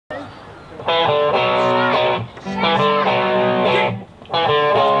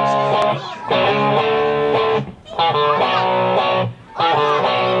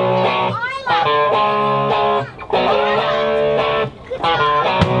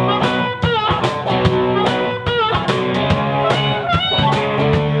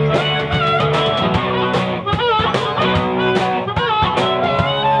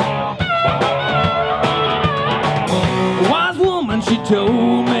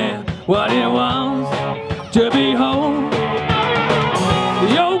what it was to be home.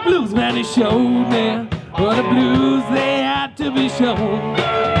 The old blues man, he showed me what the blues they had to be shown.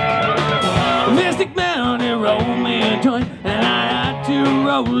 The mystic man, he rolled me a joint, and I had to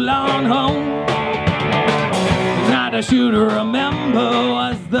roll on home. The night I should remember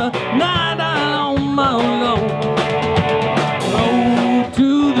was the night I on my own. Roll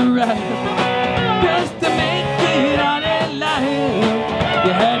to the right, just to make it out in life.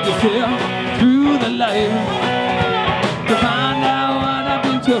 You had to sail through the light to find out what I've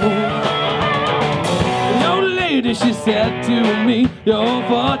been told. The old lady, she said to me, your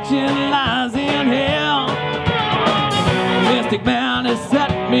fortune lies in hell. The mystic man has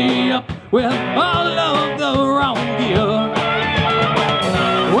set me up with all of the wrong gear.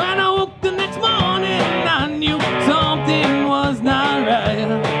 When I woke the next morning, I knew something was not right.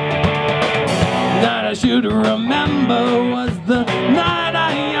 The night I should remember was the night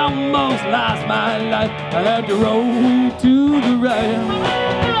I almost lost my life. I had to roll to the right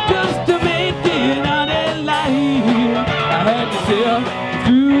just to make it out in life. I had to sail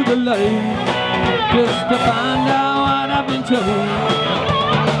through the light just to find out what I've been told.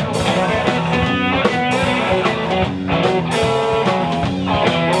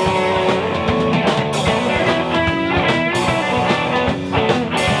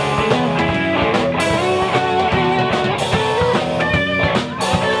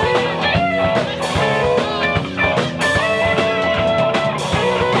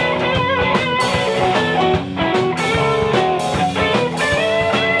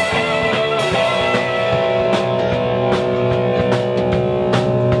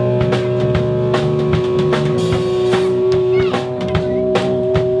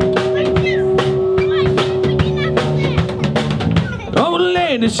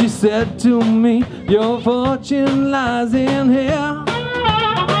 She said to me, your fortune lies in here.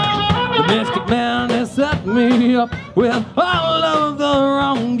 The mystic man has set me up with all of the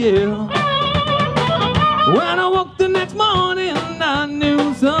wrong gear. When I woke the next morning, I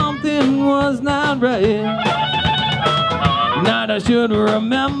knew something was not right. The night I should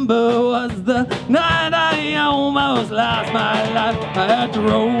remember was the night I almost lost my life. I had to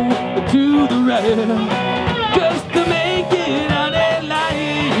roll to the right just to make it out in life.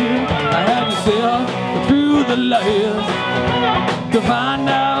 I had to sail through the layers to find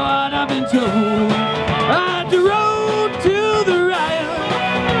out what I've been told. I had to roll to the right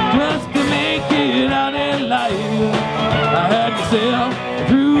just to make it out in life. I had to sail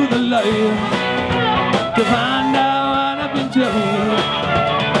through the layers to find out what I've been told.